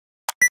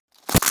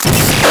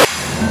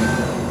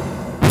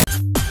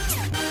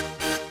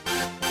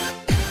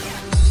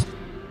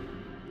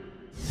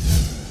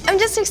I'm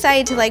just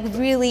excited to like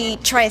really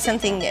try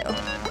something new.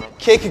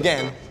 Kick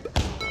again.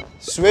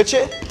 Switch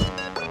it,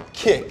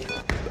 kick.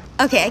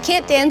 Okay, I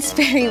can't dance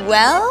very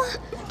well,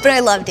 but I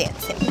love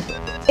dancing.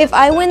 If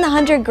I win the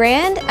 100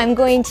 grand, I'm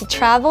going to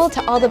travel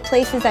to all the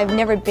places I've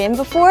never been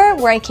before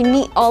where I can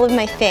meet all of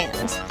my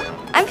fans.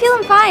 I'm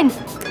feeling fine.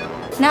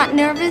 Not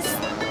nervous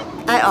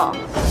at all.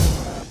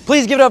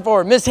 Please give it up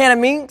for Miss Hannah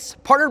Minx,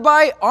 partnered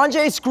by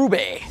Anze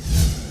Skrube.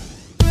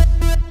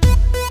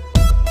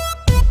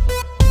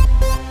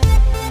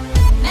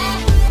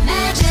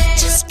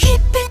 Just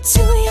keep it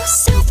to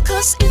yourself,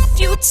 cause if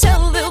you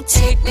tell, they'll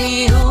take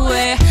me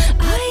away.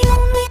 I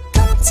only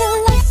come to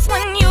life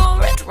when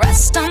you're at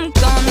rest. I'm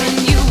gone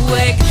when you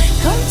wake.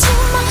 Come to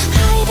my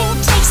hiding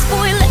place,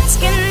 boy, let's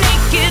get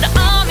naked.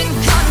 I'm in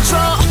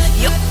control.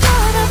 You're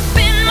caught up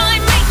in my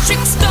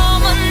matrix,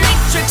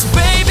 dominatrix,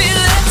 baby,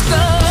 let's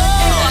go.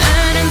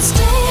 And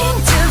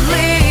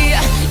instinctively,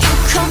 you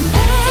come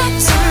back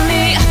to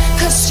me,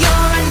 cause you're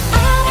an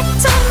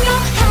addict on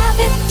your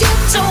habit. You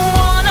don't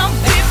wanna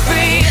be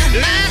free.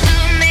 My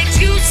love makes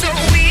you so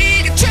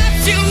weak, it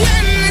traps you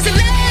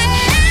endlessly.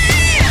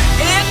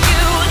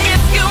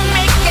 If you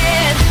make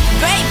it,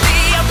 baby,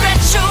 I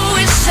bet your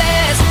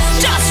wishes.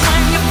 Just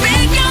when you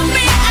figure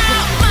me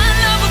out, my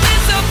love will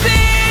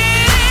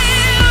disappear.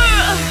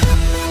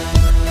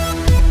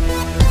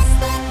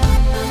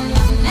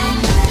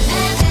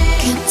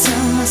 Can't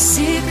tell my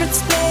secrets,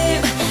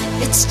 babe.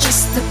 It's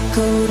just the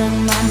code of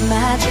my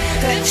magic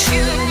that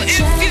you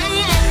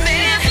want me,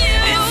 if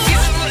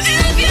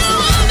you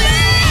want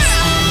me,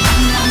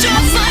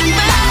 just like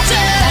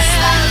magic, just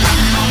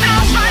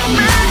like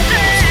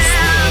magic.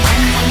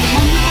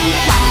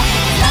 Love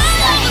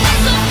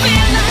is a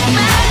feel like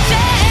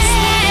magic.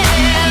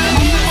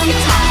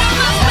 It's under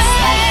my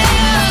spell,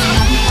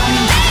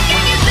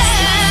 taking you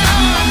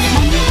down,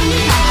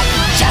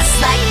 just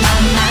like my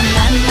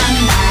magic.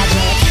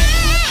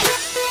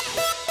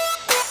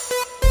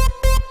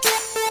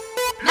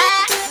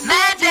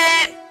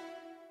 Magic.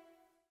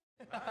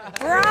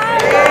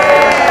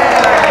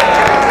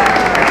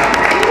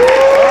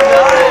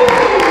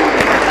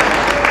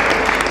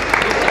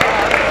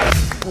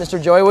 Mr.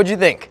 Joy, what'd you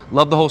think?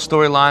 Love the whole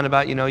storyline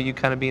about, you know, you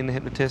kind of being the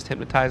hypnotist,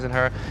 hypnotizing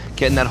her,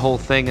 getting that whole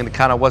thing, and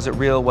kind of was it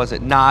real, was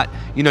it not?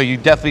 You know, you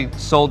definitely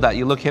sold that.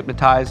 You look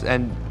hypnotized,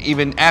 and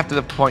even after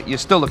the point, you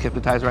still look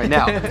hypnotized right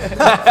now.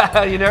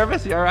 You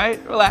nervous? You all right?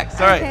 Relax.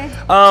 All right.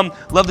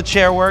 Love the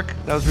chair work.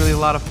 That was really a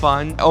lot of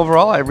fun.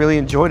 Overall, I really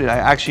enjoyed it. I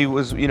actually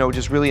was, you know,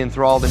 just really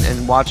enthralled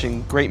and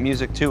watching great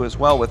music too as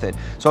well with it.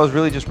 So I was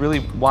really just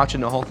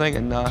watching the whole thing,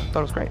 and thought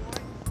it was great.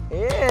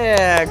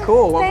 Yeah,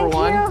 cool. One for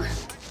one.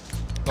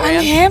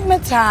 Thank you. I'm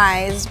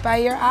hypnotized by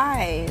your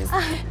eyes.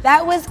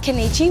 That was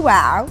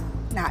Konnichiwa,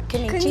 not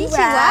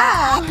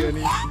Konnichiwa.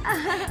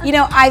 You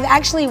know, I've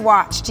actually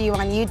watched you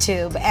on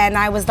YouTube and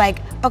I was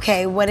like,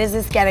 okay, what is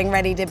this getting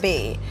ready to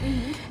be?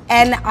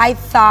 And I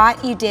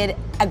thought you did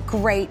a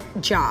great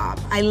job.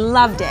 I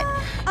loved it.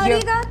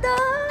 Arigato.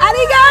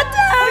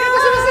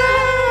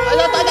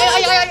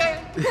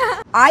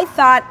 I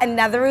thought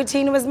another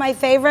routine was my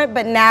favorite,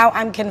 but now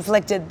I'm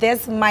conflicted.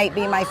 This might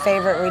be my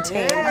favorite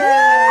routine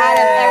out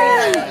of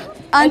everybody.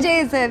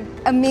 Anze is an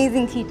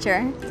amazing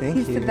teacher.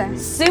 He's the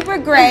best. Super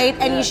great,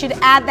 and you should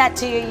add that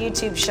to your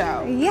YouTube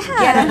show. Yeah.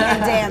 Get him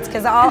and dance,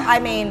 because I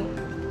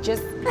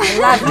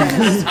loved it.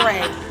 It's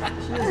great.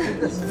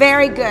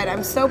 Very good.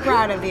 I'm so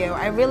proud of you.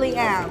 I really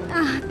am.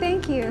 Oh,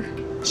 thank you.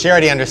 She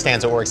already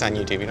understands what works on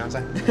YouTube, you know what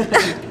I'm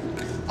saying?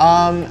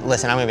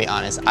 Listen, I'm gonna be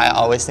honest. I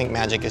always think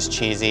magic is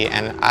cheesy,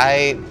 and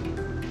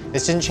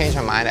this didn't change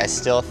my mind. I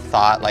still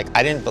thought, like,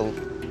 I didn't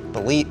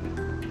believe.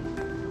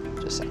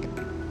 Just a second.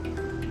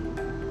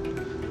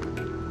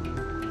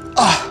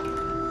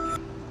 Oh!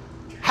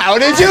 How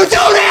did you do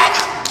that?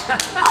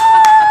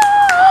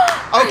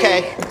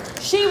 Okay.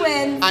 She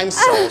wins. I'm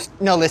sold.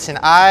 No, listen,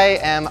 I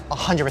am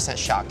 100%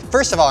 shocked.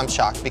 First of all, I'm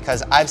shocked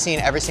because I've seen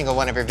every single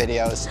one of your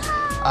videos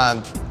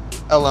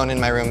alone in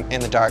my room in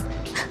the dark.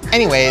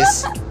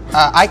 Anyways,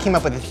 I came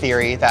up with a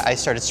theory that I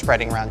started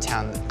spreading around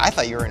town. I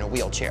thought you were in a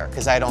wheelchair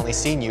because I'd only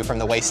seen you from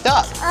the waist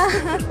up.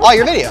 All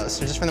your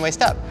videos are just from the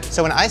waist up.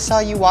 So when I saw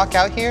you walk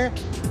out here,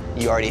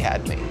 you already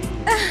had me.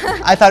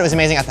 I thought it was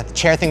amazing. I thought the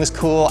chair thing was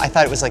cool. I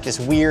thought it was like this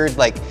weird,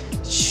 like,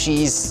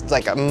 she's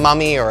like a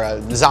mummy or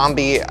a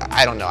zombie.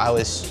 I don't know. I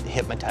was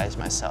hypnotized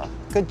myself.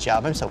 Good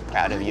job. I'm so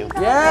proud of you.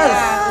 Yes.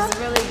 Yeah, it was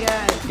really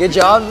good. Good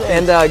job,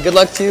 and good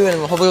luck to you, and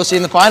hopefully we'll see you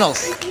in the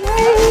finals.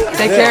 Yay.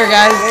 Take care,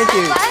 guys. Thank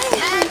you.